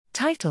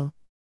Title: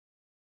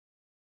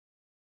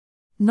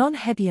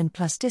 Non-Hebbian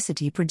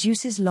plasticity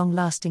produces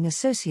long-lasting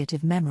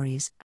associative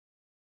memories.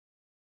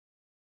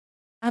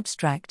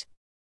 Abstract: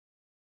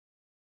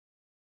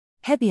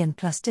 Hebbian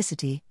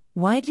plasticity,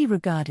 widely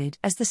regarded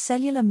as the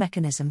cellular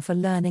mechanism for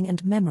learning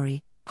and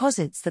memory,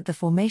 posits that the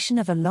formation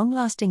of a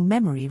long-lasting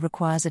memory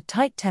requires a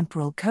tight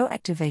temporal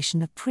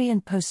co-activation of pre-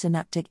 and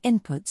postsynaptic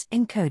inputs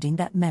encoding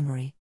that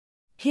memory.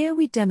 Here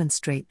we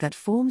demonstrate that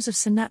forms of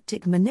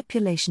synaptic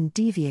manipulation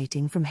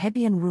deviating from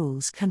Hebbian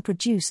rules can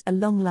produce a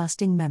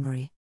long-lasting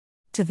memory.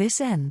 To this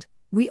end,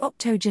 we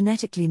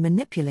optogenetically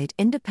manipulate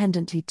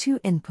independently two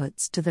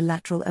inputs to the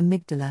lateral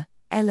amygdala,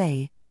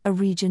 LA, a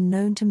region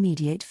known to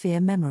mediate fear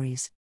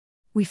memories.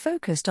 We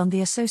focused on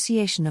the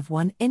association of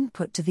one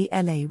input to the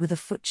LA with a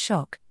foot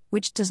shock,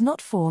 which does not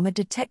form a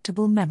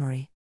detectable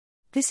memory.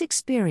 This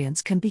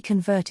experience can be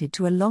converted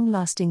to a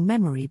long-lasting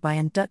memory by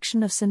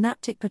induction of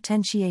synaptic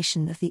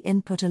potentiation of the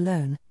input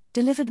alone,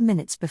 delivered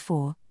minutes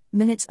before,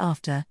 minutes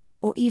after,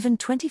 or even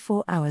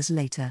 24 hours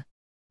later.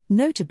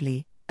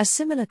 Notably, a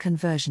similar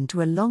conversion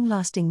to a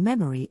long-lasting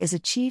memory is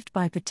achieved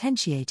by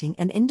potentiating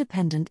an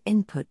independent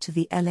input to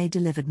the LA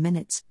delivered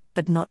minutes,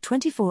 but not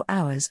 24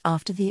 hours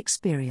after the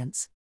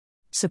experience.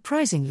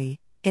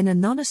 Surprisingly, in a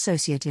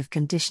non-associative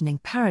conditioning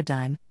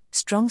paradigm,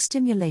 strong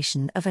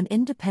stimulation of an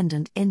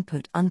independent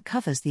input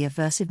uncovers the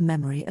aversive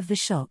memory of the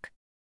shock.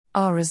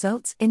 Our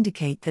results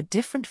indicate that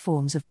different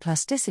forms of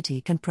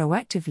plasticity can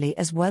proactively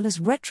as well as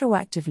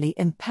retroactively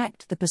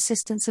impact the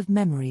persistence of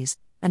memories,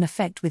 an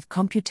effect with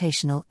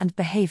computational and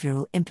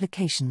behavioral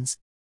implications.